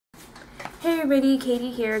Hey everybody, Katie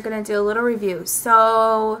here, gonna do a little review.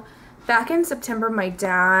 So back in September, my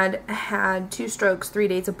dad had 2 strokes 3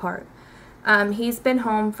 days apart. He's been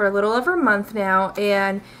home for a little over a month now,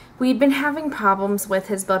 and we'd been having problems with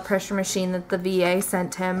his blood pressure machine that the VA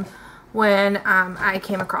sent him when I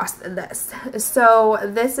came across this. So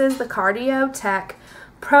this is the CardioTek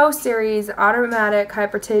Pro Series Automatic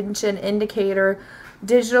Hypertension Indicator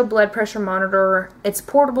Digital Blood Pressure Monitor. It's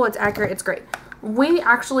portable, it's accurate, it's great. We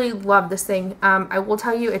actually love this thing. I will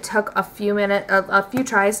tell you, it took a few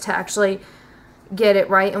tries to actually get it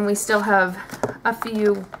right, and we still have a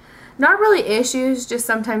few, not really issues, just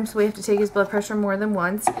sometimes we have to take his blood pressure more than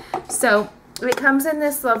once. So it comes in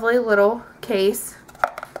this lovely little case,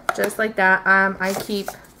 just like that. I keep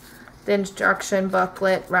the instruction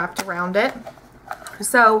booklet wrapped around it.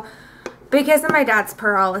 So because of my dad's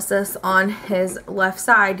paralysis on his left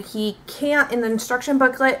side, he can't, in the instruction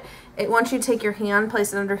booklet, it wants you to take your hand,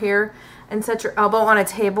 place it under here, and set your elbow on a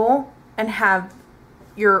table and have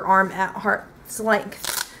your arm at heart's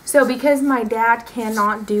length. So because my dad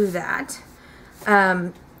cannot do that,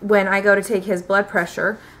 when I go to take his blood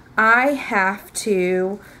pressure, I have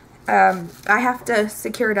to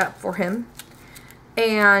secure it up for him.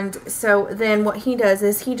 And so then what he does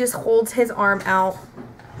is he just holds his arm out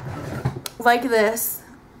like this,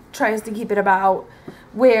 tries to keep it about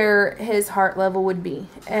where his heart level would be,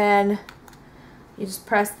 and you just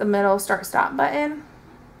press the middle start stop button,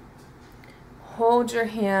 hold your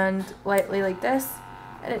hand lightly like this,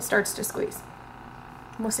 and it starts to squeeze.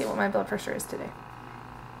 We'll see what my blood pressure is today.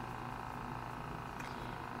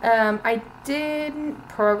 I didn't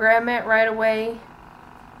program it right away,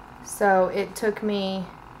 so it took me,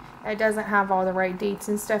 it doesn't have all the right dates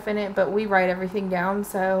and stuff in it, but we write everything down,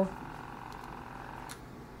 so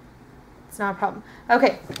it's not a problem.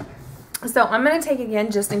 Okay, so I'm going to take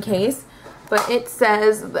again just in case, but it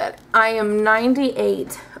says that I am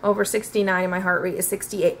 98/69 and my heart rate is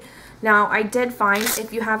 68. Now, I did find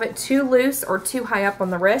if you have it too loose or too high up on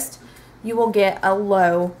the wrist, you will get a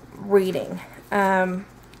low reading.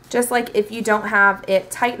 Just like if you don't have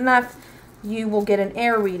it tight enough, you will get an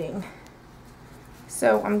air reading.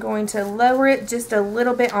 So I'm going to lower it just a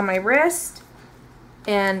little bit on my wrist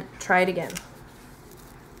and try it again.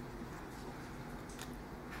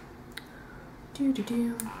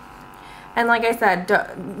 And like I said,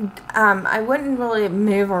 I wouldn't really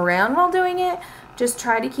move around while doing it. Just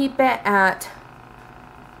try to keep it at,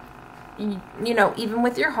 you know, even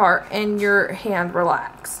with your heart and your hand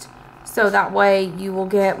relaxed. So that way you will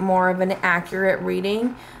get more of an accurate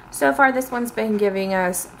reading. So far this one's been giving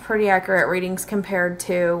us pretty accurate readings compared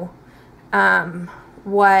to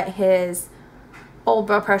what his old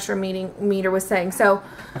blood pressure meter was saying. So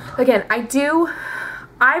again,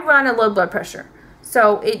 I run a low blood pressure,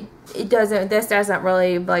 so this doesn't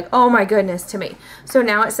really like, oh my goodness, to me. So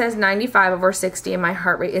now it says 95/60 and my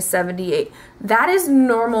heart rate is 78. That is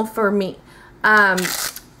normal for me.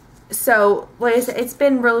 So like I said, it's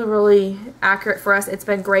been really, really accurate for us. It's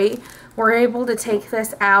been great. We're able to take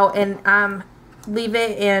this out and leave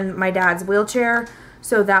it in my dad's wheelchair,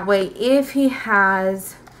 so that way if he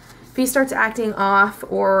starts acting off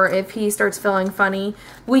or if he starts feeling funny,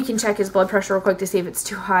 we can check his blood pressure real quick to see if it's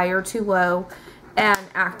too high or too low and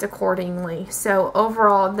act accordingly. So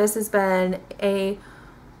overall, this has been a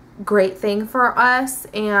great thing for us,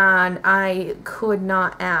 and I could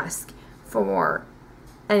not ask for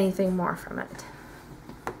anything more from it.